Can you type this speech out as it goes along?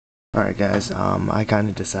Alright guys, I kind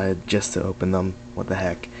of decided just to open them, what the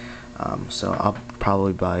heck. So I'll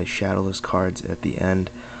probably buy shadowless cards at the end.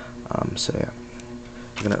 So yeah,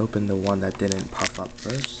 I'm gonna open the one that didn't puff up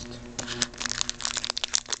first.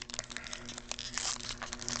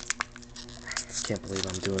 Can't believe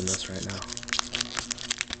I'm doing this right now.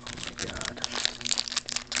 Oh my god.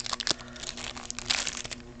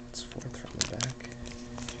 It's fourth from the back.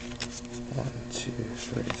 1, 2,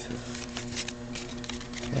 3, 4.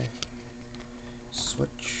 Okay.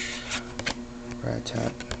 Switch. Rat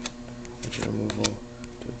tap. Energy removal.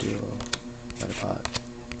 To a duo. Metapod.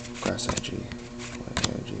 Grass energy.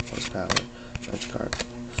 Energy plus power. Edge card.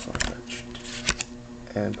 Far-fetched.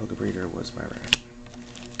 And Poke Breeder was my rare.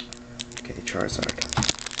 Okay, Charizard.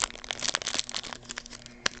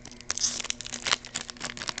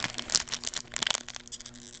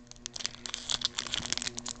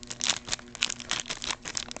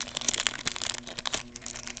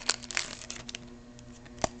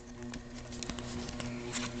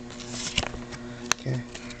 Okay.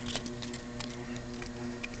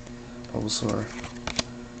 Bulbasaur,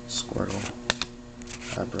 Squirtle,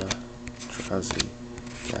 Abra, Drowsy,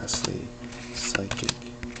 Ghastly, Psychic,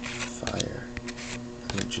 Fire,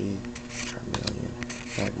 Energy, Charmeleon,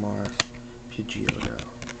 Magmar, Pidgeotto.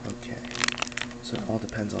 Okay, so it all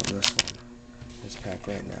depends on this one. This pack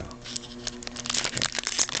right now. Okay.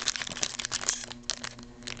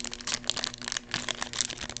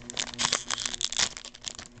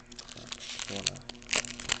 Okay.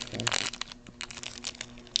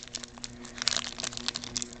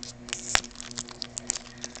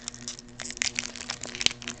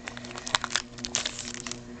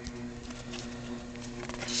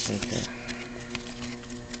 Okay.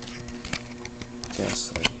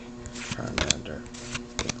 Ghastly, Charmander,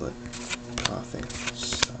 Piglet, Coughing,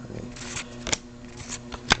 Sunny,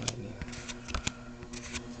 Lightning.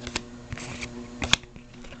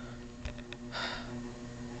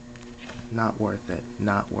 Not worth it.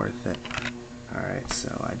 Not worth it. Alright,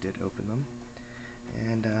 so I did open them.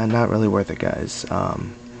 And not really worth it, guys.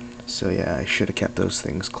 So yeah, I should have kept those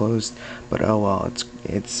things closed. But oh well,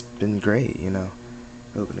 it's been great, you know,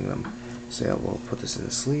 opening them. So yeah, we'll put this in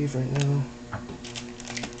the sleeve right now.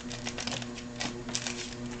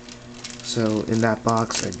 So in that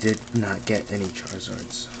box, I did not get any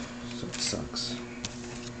Charizards. So it sucks.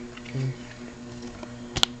 Okay.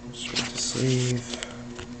 Straight to sleeve.